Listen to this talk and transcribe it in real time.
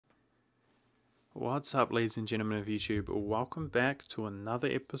What's up, ladies and gentlemen of YouTube? Welcome back to another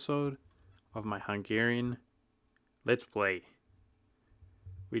episode of my Hungarian Let's Play.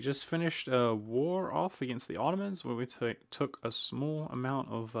 We just finished a war off against the Ottomans where we took a small amount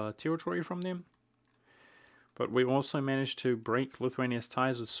of territory from them. But we also managed to break Lithuania's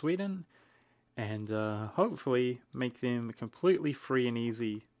ties with Sweden and hopefully make them completely free and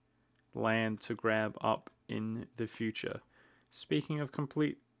easy land to grab up in the future. Speaking of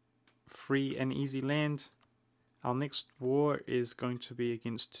complete free and easy land, our next war is going to be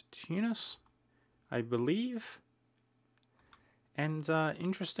against Tunis, I believe. And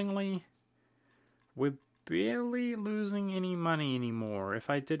interestingly, we're barely losing any money anymore. If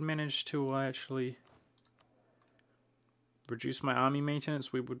I did manage to actually reduce my army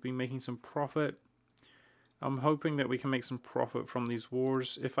maintenance, we would be making some profit. I'm hoping that we can make some profit from these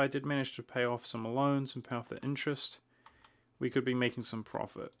wars. If I did manage to pay off some loans and pay off the interest, we could be making some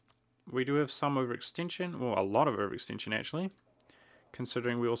profit. We do have some overextension, well, a lot of overextension actually,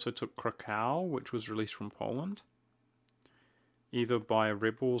 considering we also took Krakow, which was released from Poland, either by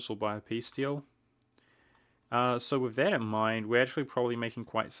rebels or by a peace deal. So with that in mind, we're actually probably making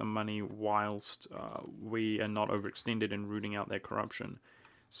quite some money whilst we are not overextended and rooting out that corruption.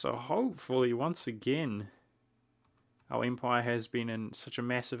 So hopefully, once again, our empire has been in such a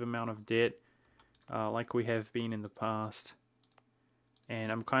massive amount of debt, like we have been in the past. And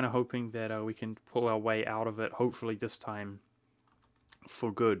I'm kind of hoping that we can pull our way out of it, hopefully this time,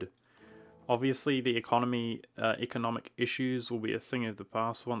 for good. Obviously, the economic issues will be a thing of the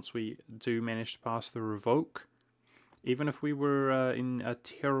past once we do manage to pass the revoke. Even if we were in a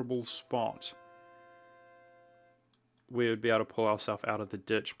terrible spot, we would be able to pull ourselves out of the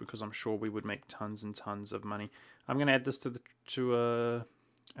ditch because I'm sure we would make tons and tons of money. I'm going to add this to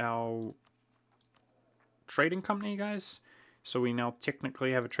our trading company, guys. So we now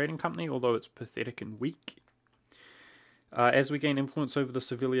technically have a trading company, although it's pathetic and weak. As we gain influence over the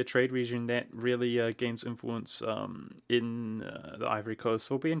Sevilla trade region, that really gains influence in the Ivory Coast.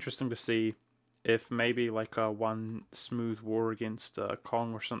 So it'll be interesting to see if maybe like one smooth war against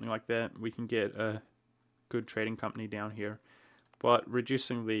Kong or something like that, we can get a good trading company down here. But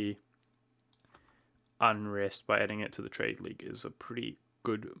reducing the unrest by adding it to the trade league is a pretty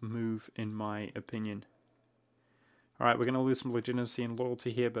good move in my opinion. Alright, we're going to lose some legitimacy and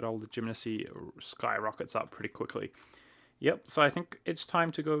loyalty here, but our legitimacy skyrockets up pretty quickly. Yep, so I think it's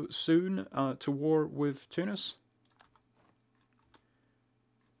time to go soon to war with Tunis.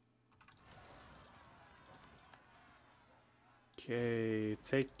 Okay,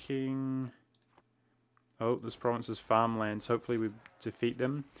 taking... Oh, this province is farmlands. Hopefully we defeat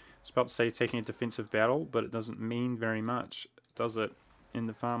them. I was about to say taking a defensive battle, but it doesn't mean very much, does it, in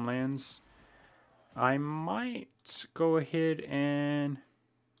the farmlands? I might go ahead and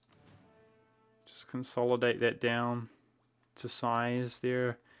just consolidate that down to size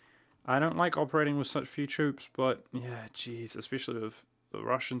there. I don't like operating with such few troops, but yeah, geez, especially with the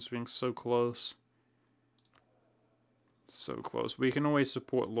Russians being so close. So close. We can always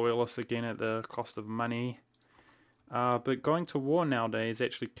support loyalists again at the cost of money. But going to war nowadays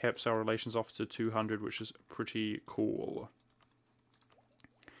actually caps our relations off to 200, which is pretty cool.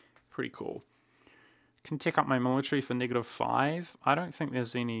 Pretty cool. Can take up my military for -5. I don't think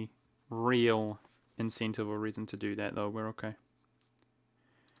there's any real incentive or reason to do that, though. We're okay.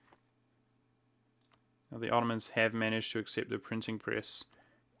 Now, the Ottomans have managed to accept the printing press.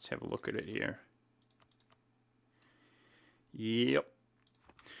 Let's have a look at it here. Yep.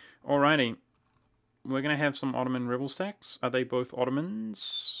 Alrighty. We're going to have some Ottoman rebel stacks. Are they both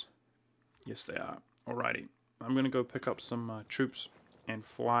Ottomans? Yes, they are. Alrighty. I'm going to go pick up some troops and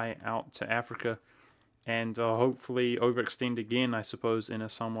fly out to Africa. And hopefully overextend again, I suppose, in a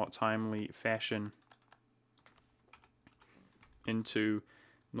somewhat timely fashion into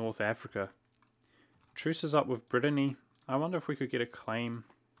North Africa. Truce is up with Brittany. I wonder if we could get a claim.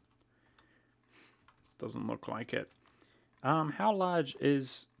 Doesn't look like it. How large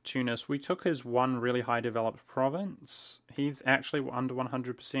is Tunis? We took his one really high developed province. He's actually under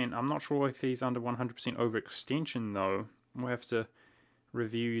 100%. I'm not sure if he's under 100% overextension though. We'll have to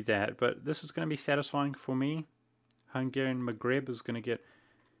review that, but this is going to be satisfying for me. Hungarian Maghreb is going to get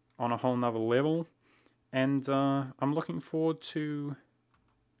on a whole nother level, and I'm looking forward to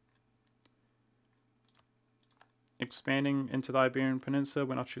expanding into the Iberian Peninsula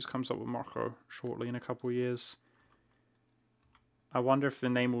when our truce comes up with Morocco shortly in a couple of years. I wonder if the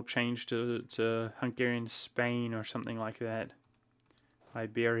name will change to Hungarian Spain or something like that.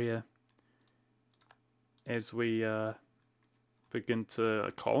 Iberia, as we begin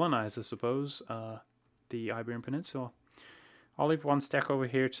to colonize, I suppose, the Iberian Peninsula. I'll leave one stack over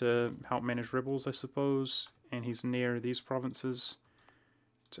here to help manage rebels, I suppose, and he's near these provinces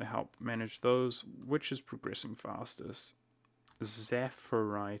to help manage those. Which is progressing fastest?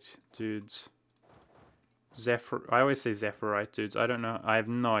 Zephyrite, dudes. I always say Zephyrite, dudes. I don't know. I have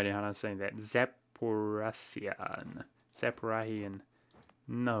no idea how to say that. Zaporizhian. Zaporizhian.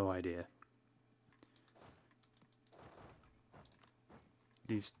 No idea.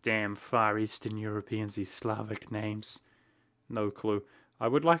 These damn Far Eastern Europeans, these Slavic names. No clue. I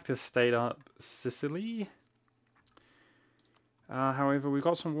would like to state up Sicily. However, we've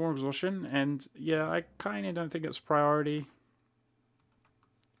got some war exhaustion, and yeah, I kind of don't think it's priority.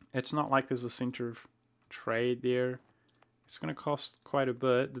 It's not like there's a center of trade there. It's going to cost quite a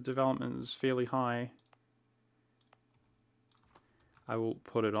bit. The development is fairly high. I will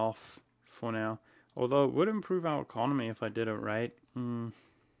put it off for now. Although it would improve our economy if I did it right.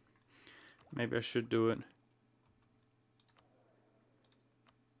 Maybe I should do it.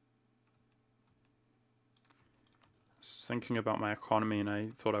 I was thinking about my economy and I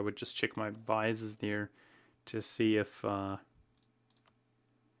thought I would just check my advisors there to see if we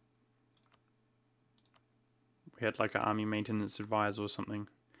had like an army maintenance advisor or something.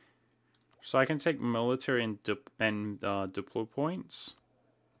 So I can take military and deploy points,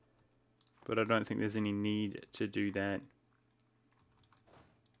 but I don't think there's any need to do that.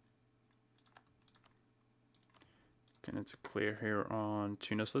 Gonna declare here on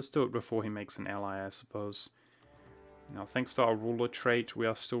Tunis. Let's do it before he makes an ally, I suppose. Now, thanks to our ruler trait, we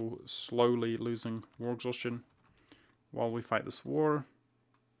are still slowly losing war exhaustion while we fight this war.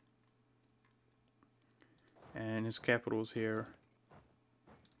 And his capital is here.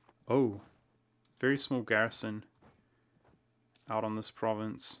 Oh, very small garrison out on this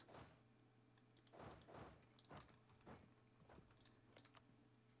province.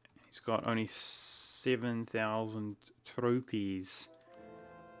 He's got only 7,000 trophies.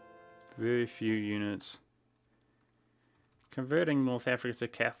 Very few units. Converting North Africa to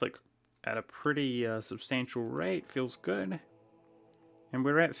Catholic at a pretty substantial rate feels good. And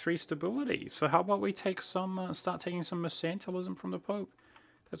we're at 3 stability. So how about we take some, start taking some mercantilism from the Pope?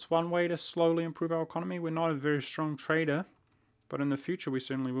 That's one way to slowly improve our economy. We're not a very strong trader, but in the future we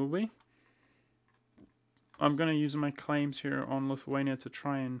certainly will be. I'm going to use my claims here on Lithuania to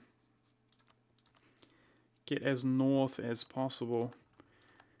try and get as north as possible,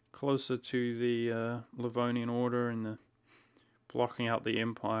 closer to the Livonian Order and the blocking out the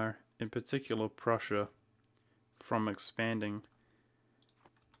Empire, in particular Prussia, from expanding.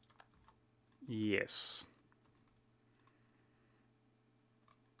 Yes.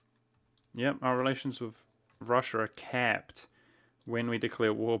 Yep, our relations with Russia are capped when we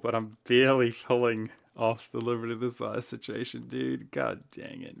declare war, but I'm barely pulling off the Liberty of the Tsar situation, dude. God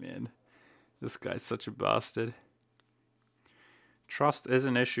dang it, man. This guy's such a bastard. Trust is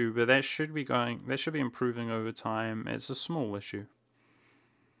an issue, but that should be improving over time. It's a small issue.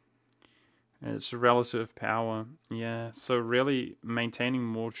 It's relative power, yeah. So really, maintaining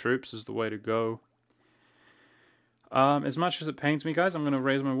more troops is the way to go. As much as it pains me, guys, I'm going to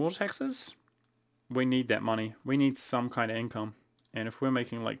raise my war taxes. We need that money. We need some kind of income. And if we're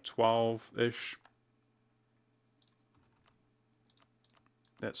making like 12-ish,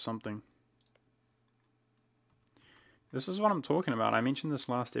 that's something. This is what I'm talking about. I mentioned this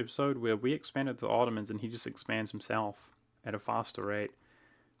last episode where we expanded the Ottomans and he just expands himself at a faster rate.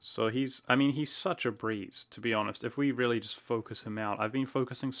 So he's such a breeze, to be honest. If we really just focus him out. I've been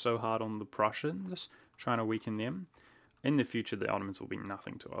focusing so hard on the Prussians, trying to weaken them. In the future, the Ottomans will be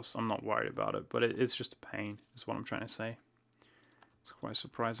nothing to us. I'm not worried about it, but it's just a pain, is what I'm trying to say. It's quite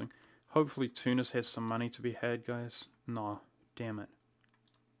surprising. Hopefully Tunis has some money to be had, guys. Nah, damn it.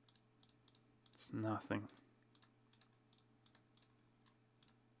 It's nothing.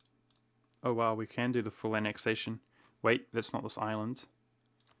 Oh wow, we can do the full annexation. Wait, that's not this island.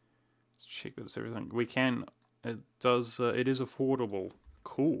 Let's check that it's everything. We can. It does. It is affordable.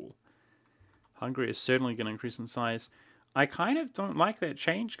 Cool. Hungary is certainly going to increase in size. I kind of don't like that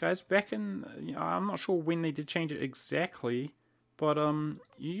change, guys. Back in, I'm not sure when they did change it exactly, but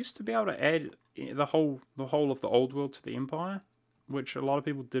you used to be able to add the whole of the old world to the empire, which a lot of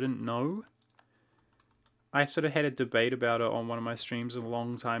people didn't know. I sort of had a debate about it on one of my streams a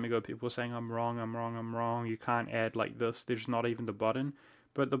long time ago. People were saying, I'm wrong. You can't add like this. There's not even the button.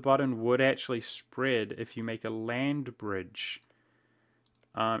 But the button would actually spread if you make a land bridge.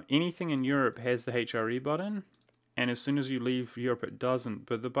 Anything in Europe has the HRE button. And as soon as you leave Europe, it doesn't.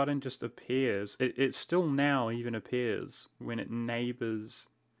 But the button just appears. It still now even appears when it neighbors.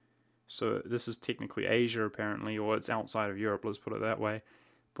 So this is technically Asia, apparently. Or it's outside of Europe, let's put it that way.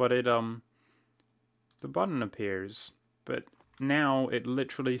 But it, the button appears, but now it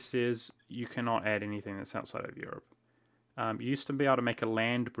literally says you cannot add anything that's outside of Europe. You used to be able to make a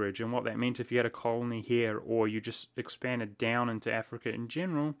land bridge, and what that meant, if you had a colony here, or you just expanded down into Africa in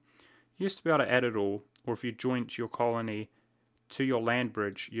general, you used to be able to add it all. Or if you joined your colony to your land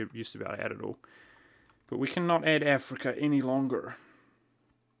bridge, you used to be able to add it all. But we cannot add Africa any longer,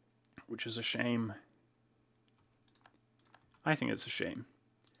 which is a shame. I think it's a shame.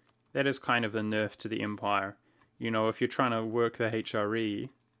 That is kind of the nerf to the Empire. You know, if you're trying to work the HRE,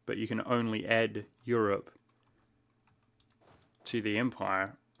 but you can only add Europe to the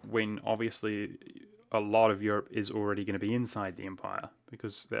Empire, when obviously a lot of Europe is already going to be inside the Empire,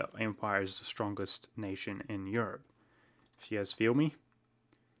 because the Empire is the strongest nation in Europe. If you guys feel me?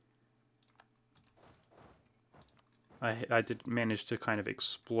 I did manage to kind of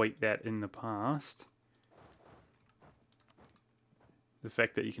exploit that in the past. The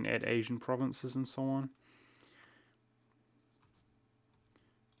fact that you can add Asian provinces and so on.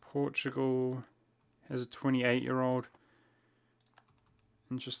 Portugal has a 28-year-old.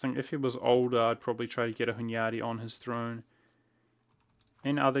 Interesting. If he was older, I'd probably try to get a Hungary on his throne.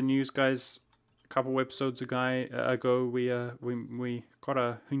 In other news, guys, a couple episodes ago, we got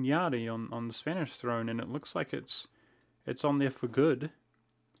a Hungary on the Spanish throne, and it looks like it's on there for good,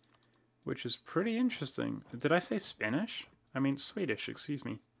 which is pretty interesting. Did I say Spanish? I mean Swedish, excuse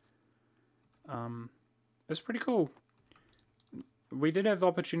me. It's pretty cool. We did have the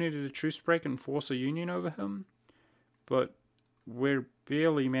opportunity to truce break and force a union over him, but we're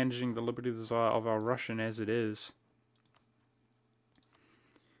barely managing the liberty desire of our Russian as it is.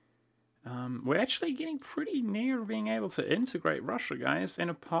 We're actually getting pretty near being able to integrate Russia, guys, and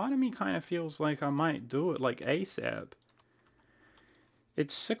a part of me kind of feels like I might do it like ASAP.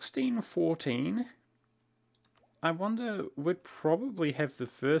 It's 1614. I wonder, we'd probably have the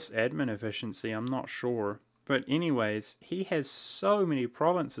first admin efficiency, I'm not sure. But anyways, he has so many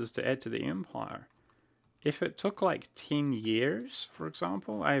provinces to add to the empire. If it took like 10 years, for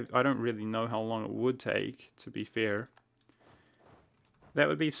example, I don't really know how long it would take, to be fair. That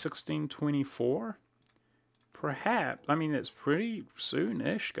would be 1624? Perhaps, I mean, that's pretty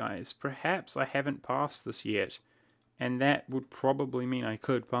soon-ish, guys. Perhaps I haven't passed this yet. And that would probably mean I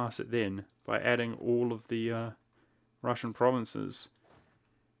could pass it then, by adding all of the Russian provinces.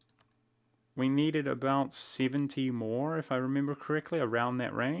 We needed about 70 more, if I remember correctly, around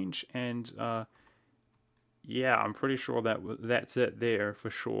that range. And, yeah, I'm pretty sure that's it there, for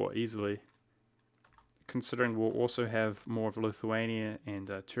sure, easily. Considering we'll also have more of Lithuania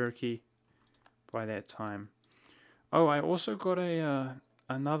and Turkey by that time. Oh, I also got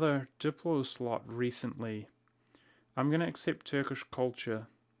another Diplo slot recently. I'm going to accept Turkish culture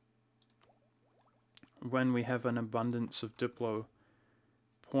when we have an abundance of Diplo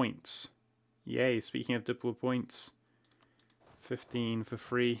points. Yay, speaking of Diplo points, 15 for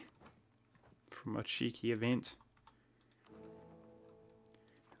free from a cheeky event.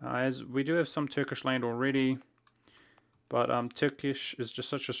 As we do have some Turkish land already, but Turkish is just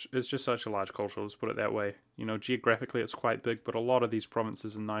such a large culture, let's put it that way. You know, geographically it's quite big, but a lot of these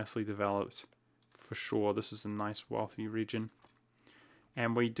provinces are nicely developed. For sure, this is a nice wealthy region.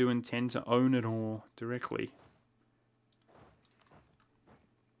 And we do intend to own it all directly.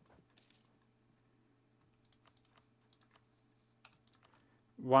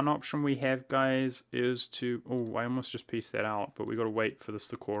 One option we have, guys, is to... Oh, I almost just pieced that out, but we got to wait for this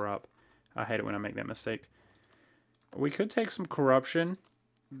to core up. I hate it when I make that mistake. We could take some corruption.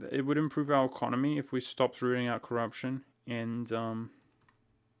 It would improve our economy if we stopped rooting out corruption. And,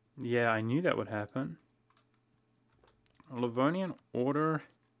 yeah, I knew that would happen. Livonian Order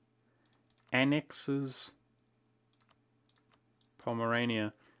annexes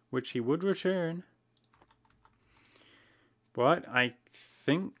Pomerania, which he would return. But I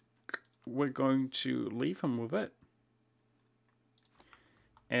think we're going to leave him with it.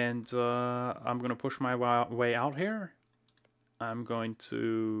 And I'm going to push my way out here. I'm going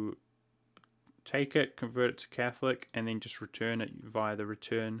to take it, convert it to Catholic, and then just return it via the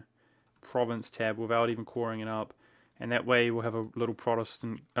Return Province tab without even coring it up. And that way we'll have a little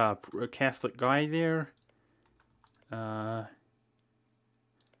Protestant, Catholic guy there. Yeah,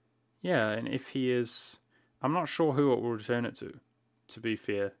 and if he is... I'm not sure who it will return it to be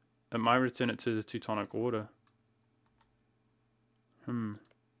fair. It might return it to the Teutonic Order.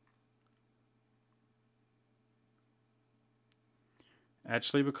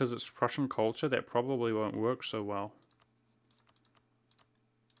 Actually, because it's Prussian culture, that probably won't work so well.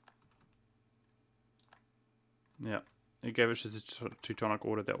 Yeah, it gave it to the Teutonic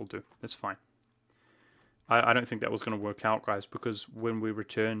Order, that will do. That's fine. I don't think that was going to work out, guys, because when we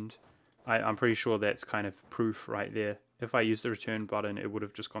returned... I'm pretty sure that's kind of proof right there. if I used the return button, it would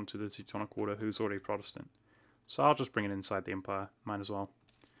have just gone to the Teutonic Order, who's already Protestant. So I'll just bring it inside the Empire. Might as well.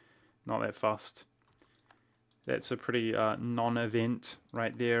 Not that fast. That's a pretty non-event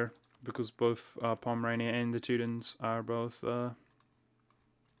right there, because both Pomerania and the Teutons are both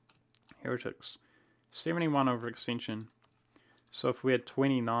heretics. 71 overextension. So if we had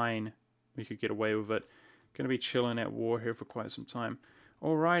 29, we could get away with it. Going to be chilling at war here for quite some time.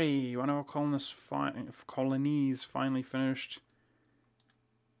 Alrighty, one of our colonies finally finished.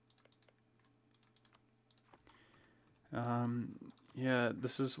 Yeah,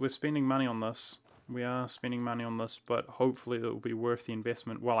 we're spending money on this. We are spending money on this, but hopefully it will be worth the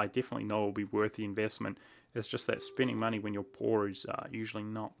investment. Well, I definitely know it will be worth the investment. It's just that spending money when you're poor is usually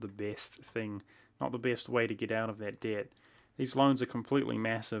not the best thing, not the best way to get out of that debt. These loans are completely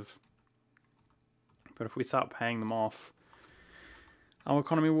massive, but if we start paying them off, our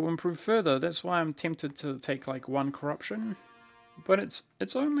economy will improve further. That's why I'm tempted to take like 1 corruption, but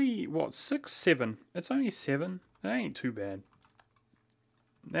it's only what, 6, 7? It's only 7. That ain't too bad.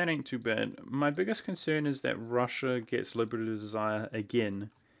 That ain't too bad. My biggest concern is that Russia gets Liberty to Desire again,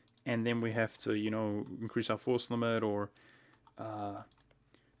 and then we have to, increase our force limit or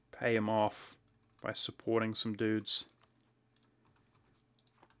pay him off by supporting some dudes.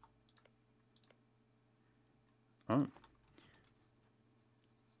 Oh.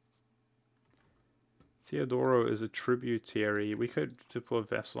 Theodoro is a tributary. We could diplo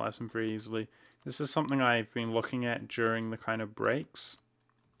vassalize him very easily. This is something I've been looking at during the kind of breaks.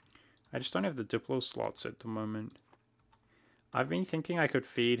 I just don't have the diplo slots at the moment. I've been thinking I could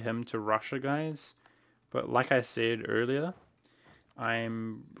feed him to Russia, guys. But like I said earlier,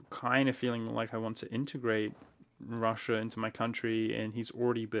 I'm kind of feeling like I want to integrate Russia into my country, and he's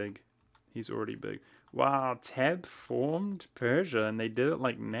already big. He's already big. Wow, Tab formed Persia, and they did it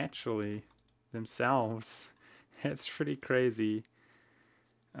like naturally themselves. That's pretty crazy.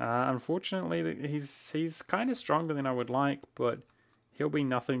 Unfortunately, he's kind of stronger than I would like, but he'll be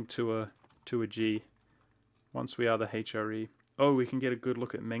nothing to a G once we are the HRE. Oh, we can get a good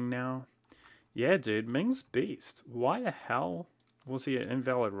look at Ming now. Yeah, dude, Ming's beast. Why the hell was he an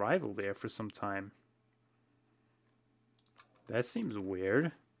invalid rival there for some time? That seems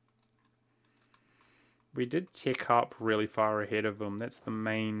weird. We did tech up really far ahead of him. That's the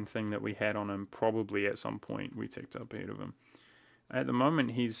main thing that we had on him. Probably at some point we teched up ahead of him. At the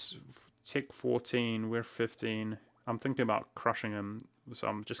moment he's tech 14, we're 15. I'm thinking about crushing him, so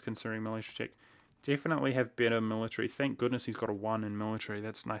I'm just considering military tech. Definitely have better military. Thank goodness he's got a 1 in military.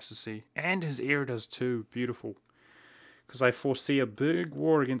 That's nice to see. And his heir does too. Beautiful. Because I foresee a big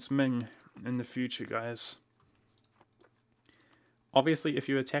war against Ming in the future, guys. Obviously, if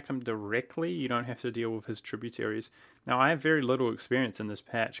you attack him directly, you don't have to deal with his tributaries. Now, I have very little experience in this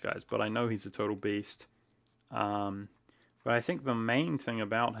patch, guys, but I know he's a total beast. But I think the main thing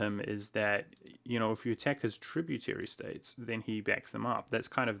about him is that, if you attack his tributary states, then he backs them up. That's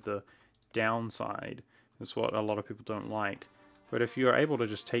kind of the downside. That's what a lot of people don't like. But if you're able to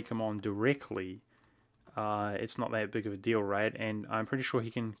just take him on directly, it's not that big of a deal, right? And I'm pretty sure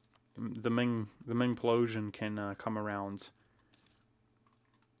he can, the Mingplosion can come around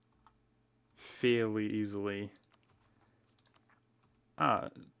fairly easily.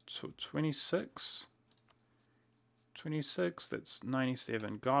 26? 26, that's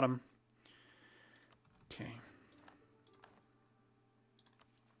 97. Got him. Okay.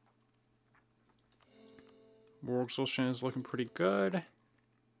 War exhaustion is looking pretty good.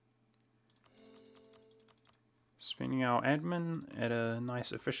 Spending our admin at a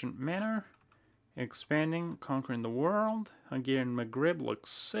nice efficient manner. Expanding, conquering the world. Hungarian Maghreb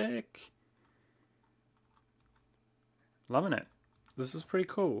looks sick. Loving it. This is pretty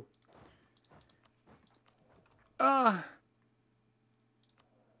cool.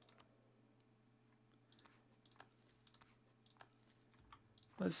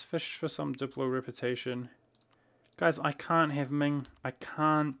 Let's fish for some Diplo reputation. Guys, I can't have Ming. I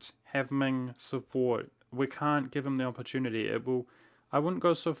can't have Ming support. We can't give him the opportunity. It will. I wouldn't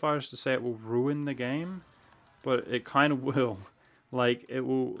go so far as to say it will ruin the game, but it kind of will. Like, it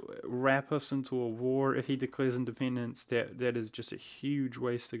will wrap us into a war if he declares independence. That is just a huge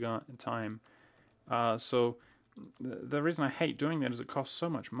waste of time. So the reason I hate doing that is it costs so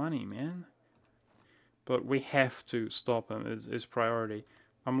much money, man. But we have to stop him. Is priority.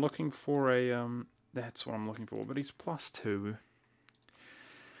 I'm looking for a that's what I'm looking for. But he's +2.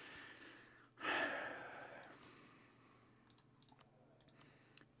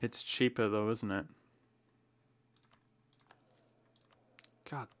 It's cheaper though, isn't it?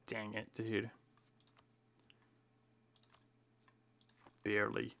 God dang it, dude.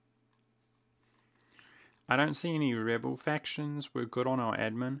 Barely. I don't see any rebel factions. We're good on our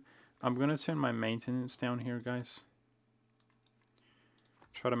admin. I'm going to turn my maintenance down here, guys.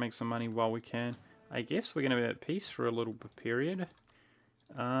 Try to make some money while we can. I guess we're going to be at peace for a little period.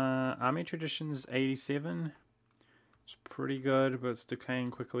 Army traditions 87. It's pretty good, but it's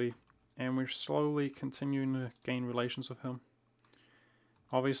decaying quickly. And we're slowly continuing to gain relations with him.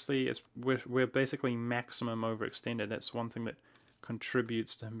 Obviously, we're basically maximum overextended. That's one thing that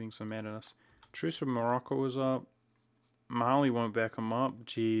contributes to him being so mad at us. Truce with Morocco is up. Mali won't back him up.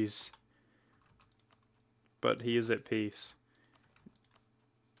 Jeez. But he is at peace.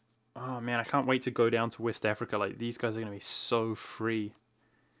 Oh man, I can't wait to go down to West Africa. Like, these guys are going to be so free.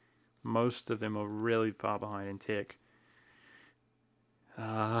 Most of them are really far behind in tech.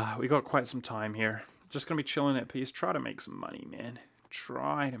 We got quite some time here. Just going to be chilling at peace. Try to make some money, man.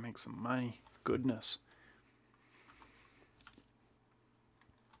 Try to make some money. Goodness.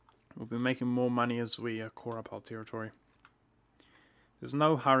 We'll be making more money as we core up our territory. There's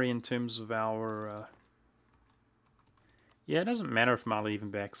no hurry in terms of our... Yeah, it doesn't matter if Mali even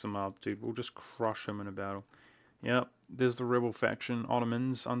backs him up, dude. We'll just crush him in a battle. Yep, there's the rebel faction.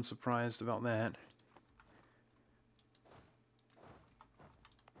 Ottomans, unsurprised about that.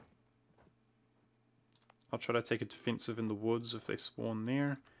 I'll try to take a defensive in the woods if they spawn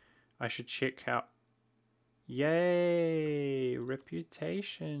there. I should check how... Yay!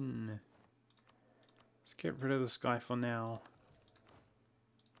 Reputation. Let's get rid of this guy for now.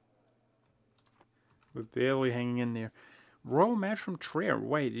 We're barely hanging in there. Royal match from Trier.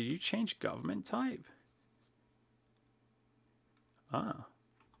 Wait, did you change government type? Ah.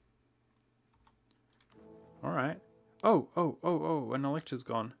 Alright. Oh, an elector's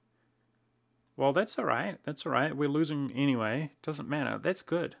gone. Well, that's alright. That's alright. We're losing anyway. Doesn't matter. That's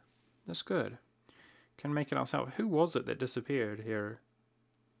good. That's good. Can make it ourselves. Who was it that disappeared here?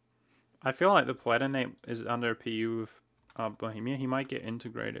 I feel like the Palatinate is under a PU of Bohemia. He might get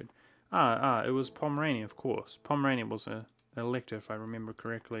integrated. It was Pomerania, of course. Pomerania was an elector, if I remember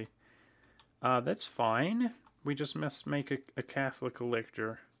correctly. That's fine. We just must make a Catholic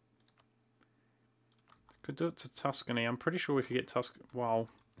elector. Could do it to Tuscany. I'm pretty sure we could get Tuscany. Wow.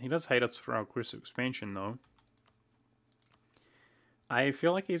 He does hate us for our aggressive expansion, though. I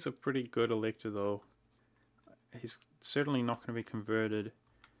feel like he's a pretty good elector, though. He's certainly not going to be converted.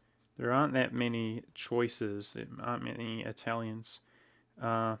 There aren't that many choices. There aren't many Italians.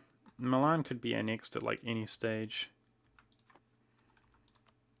 Milan could be annexed at like any stage.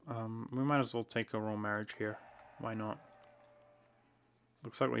 We might as well take a royal marriage here. Why not?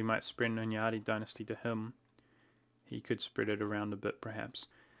 Looks like we might spread Nunyadi dynasty to him. He could spread it around a bit, perhaps.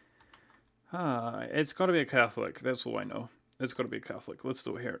 It's got to be a Catholic. That's all I know. It's got to be a Catholic. Let's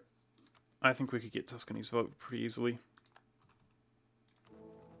do it here. I think we could get Tuscany's vote pretty easily.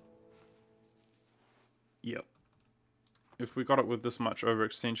 Yep. If we got it with this much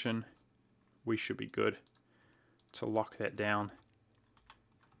overextension, we should be good to lock that down.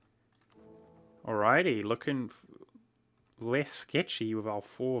 Alrighty, looking less sketchy with our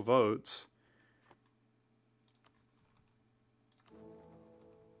 4 votes.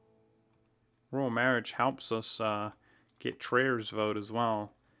 Royal marriage helps us get Trier's vote as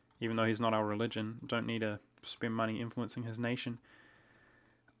well, even though he's not our religion. Don't need to spend money influencing his nation.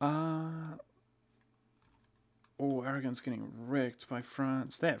 Oh, Aragon's getting wrecked by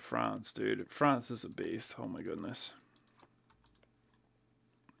France. That France, dude. France is a beast. Oh my goodness.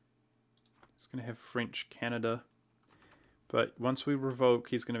 He's going to have French Canada. But once we revoke,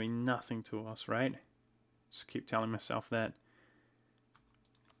 he's going to be nothing to us, right? Just keep telling myself that.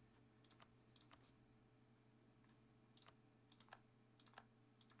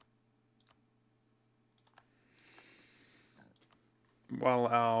 While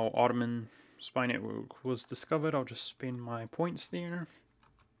our Ottoman spy network was discovered, I'll just spend my points there.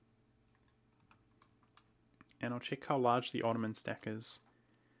 And I'll check how large the Ottoman stack is.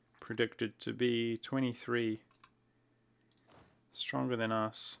 Predicted to be 23. Stronger than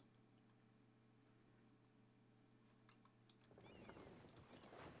us.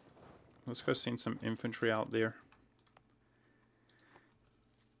 Let's go send some infantry out there.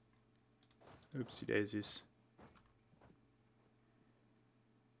 Oopsie daisies.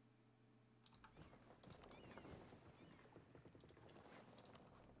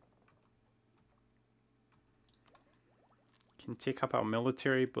 Can take up our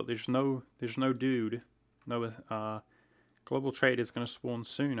military, but there's no dude. No global trade is going to spawn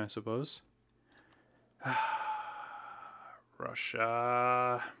soon, I suppose.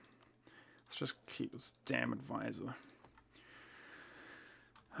 Russia. Let's just keep this damn advisor.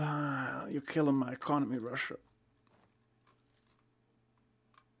 You're killing my economy, Russia.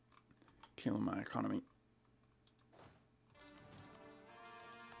 Killing my economy.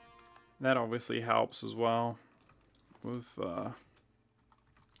 That obviously helps as well with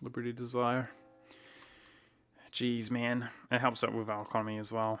Liberty Desire. Jeez, man. It helps out with our economy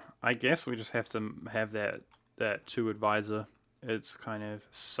as well. I guess we just have to have that 2 advisor. It's kind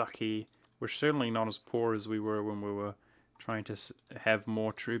of sucky. We're certainly not as poor as we were when we were trying to have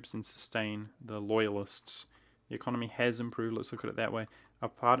more troops and sustain the loyalists. The economy has improved, let's look at it that way.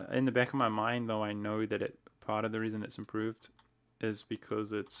 In the back of my mind, though, I know that part of the reason it's improved is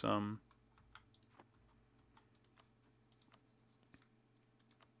because it's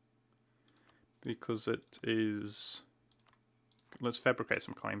because it is... Let's fabricate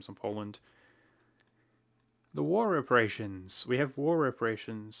some claims on Poland. The war reparations. We have war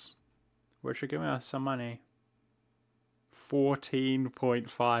reparations, which are giving us some money.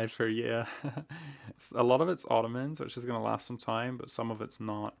 14.5 per year. A lot of it's Ottomans, which is going to last some time, but some of it's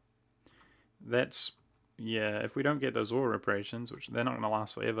not. That's... Yeah, if we don't get those war reparations, which they're not going to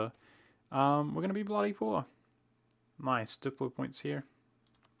last forever, we're going to be bloody poor. Nice. Diplo points here.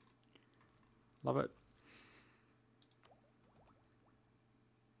 Love it.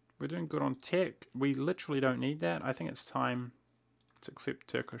 We're doing good on tech. We literally don't need that. I think it's time to accept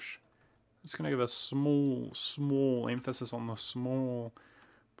Turkish. It's going to give a small emphasis on the small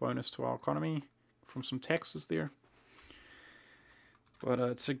bonus to our economy from some taxes there. But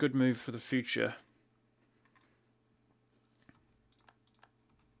it's a good move for the future.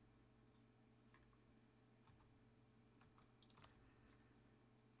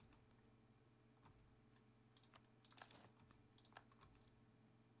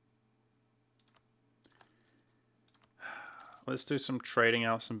 Let's do some trading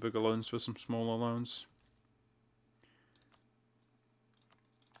out some bigger loans for some smaller loans.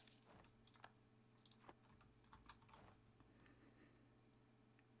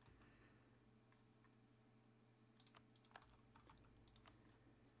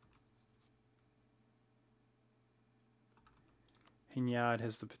 Hinyard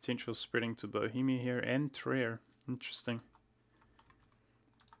has the potential of spreading to Bohemia here and Trier. Interesting.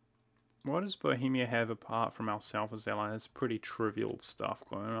 What does Bohemia have apart from ourselves as allies? Pretty trivial stuff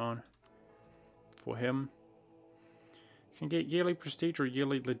going on for him. You can get yearly prestige or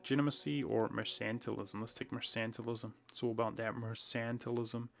yearly legitimacy or mercantilism. Let's take mercantilism. It's all about that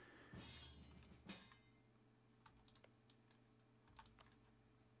mercantilism.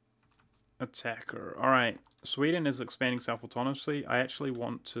 Attacker. Alright. Sweden is expanding self-autonomously. I actually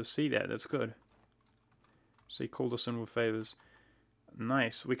want to see that. That's good. So he called us in with favors.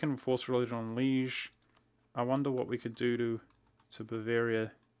 Nice. We can enforce religion on Liege. I wonder what we could do to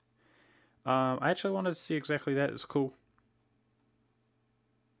Bavaria. I actually wanted to see exactly that. It's cool.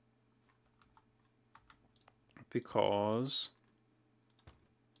 Because...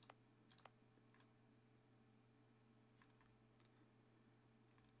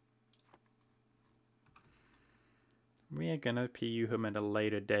 we are going to PU him at a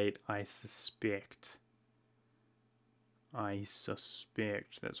later date, I suspect. That's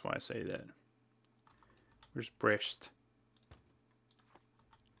why I say that. Where's Brest?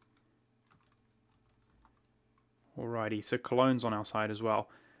 Alrighty, so Cologne's on our side as well.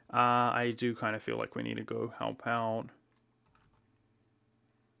 I do kind of feel like we need to go help out.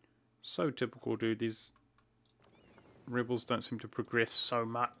 So typical, dude. These rebels don't seem to progress so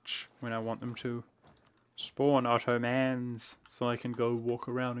much when I want them to. Spawn Ottomans so I can go walk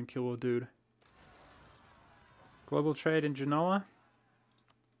around and kill a dude. Global trade in Genoa?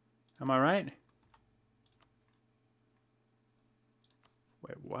 Am I right?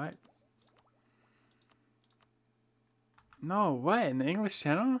 Wait, what? No, what? In the English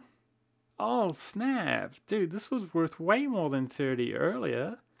Channel? Oh, snap. Dude, this was worth way more than 30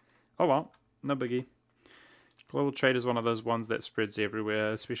 earlier. Oh well, no biggie. Global trade is one of those ones that spreads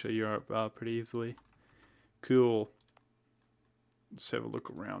everywhere, especially Europe, pretty easily. Cool. Let's have a look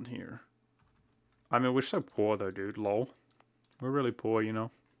around here. I mean, we're so poor though, dude. Lol. We're really poor, you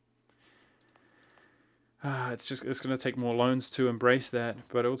know. It's going to take more loans to embrace that,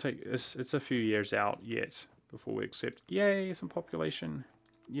 but it'll take... It's a few years out yet before we accept. Yay, some population.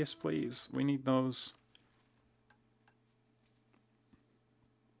 Yes, please. We need those.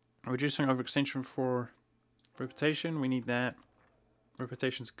 Reducing overextension for reputation. We need that.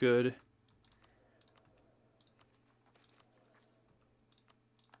 Reputation's good.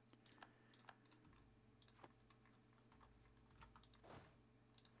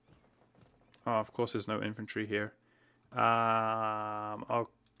 Oh, of course there's no infantry here.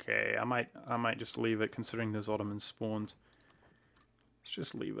 Okay, I might just leave it considering there's Ottomans spawned. Let's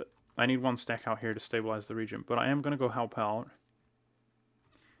just leave it. I need one stack out here to stabilize the region, but I am going to go help out.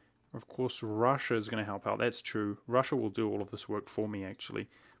 Of course, Russia is going to help out. That's true. Russia will do all of this work for me, actually.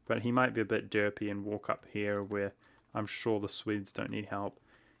 But he might be a bit derpy and walk up here where I'm sure the Swedes don't need help.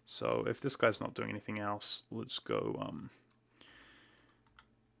 So if this guy's not doing anything else, let's go...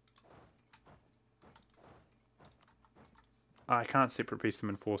 I can't separate peace and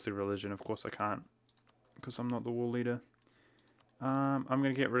enforce their religion. Of course I can't, because I'm not the war leader. I'm going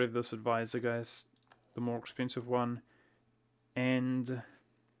to get rid of this advisor, guys. The more expensive one. And...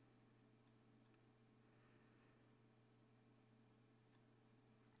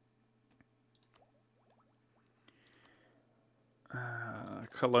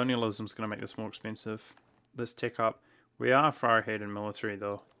 colonialism is going to make this more expensive. Let's take up. We are far ahead in military,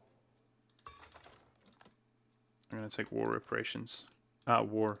 though. I'm going to take war reparations.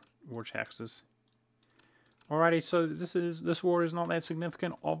 War taxes. Alrighty, so this war is not that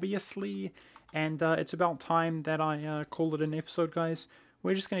significant, obviously, and it's about time that I call it an episode, guys.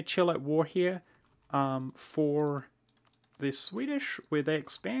 We're just going to chill at war here for the Swedish, where they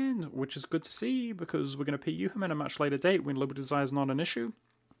expand, which is good to see, because we're going to PU him at a much later date when liberal desire is not an issue.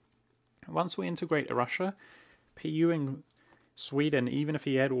 Once we integrate Russia, PUing Sweden, even if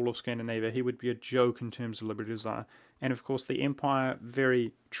he had all of Scandinavia, he would be a joke in terms of liberty desire. And of course the Empire,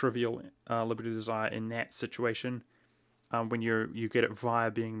 very trivial liberty desire in that situation, when you get it via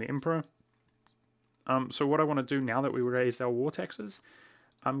being the Emperor. So what I want to do now that we raised our war taxes,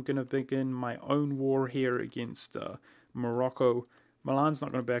 I'm going to begin my own war here against Morocco. Milan's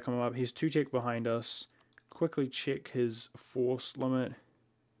not going to back him up. He's 2 Czech behind us. Quickly check his force limit.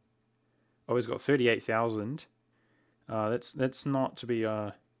 Oh, he's got 38,000. That's not to be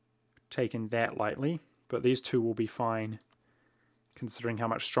taken that lightly, but these two will be fine, considering how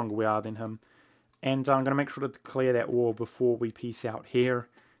much stronger we are than him. And I'm going to make sure to declare that war before we peace out here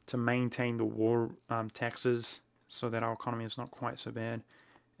to maintain the war taxes so that our economy is not quite so bad.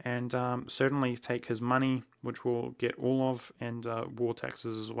 And certainly take his money, which we'll get all of, and war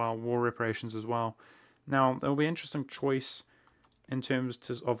taxes as well, war reparations as well. Now, there'll be an interesting choice in terms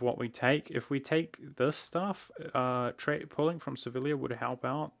of what we take. If we take this stuff, pulling from Sevilla would help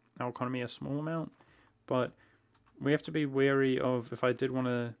out our economy a small amount, but we have to be wary of, if I did want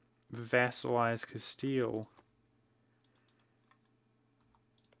to vassalize Castile,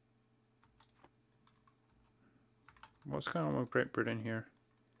 what's going on with Great Britain here?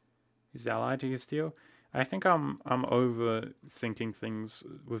 He's allied to Castile. I think I'm overthinking things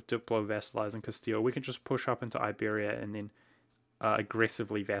with Diplo vassalizing Castile. We can just push up into Iberia and then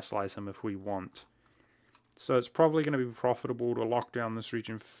aggressively vassalize him if we want. So it's probably going to be profitable to lock down this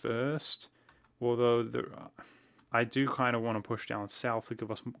region first, although I do kind of want to push down south to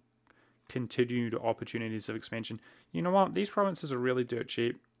give us continued opportunities of expansion. You know what? These provinces are really dirt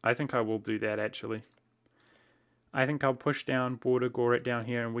cheap. I think I will do that, actually. I think I'll push down border Goret down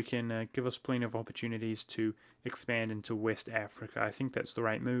here, and we can give us plenty of opportunities to expand into West Africa. I think that's the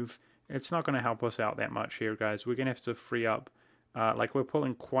right move. It's not going to help us out that much here, guys. We're going to have to free up. Like, we're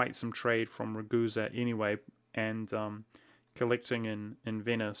pulling quite some trade from Ragusa anyway, and collecting in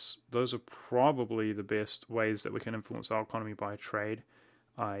Venice. Those are probably the best ways that we can influence our economy by trade,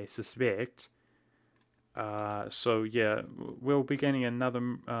 I suspect. So, yeah, we'll be getting another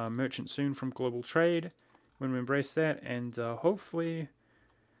merchant soon from Global Trade when we embrace that, and hopefully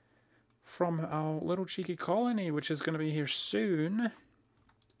from our little cheeky colony, which is going to be here soon.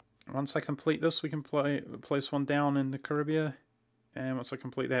 Once I complete this, we can place one down in the Caribbean, and once I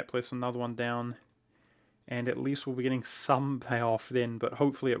complete that, place another one down, and at least we'll be getting some payoff then, but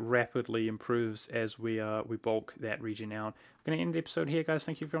hopefully it rapidly improves as we bulk that region out. I'm going to end the episode here, guys.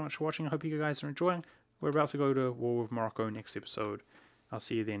 Thank you very much for watching. I hope you guys are enjoying. We're about to go to war with Morocco next episode. I'll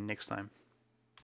see you then next time.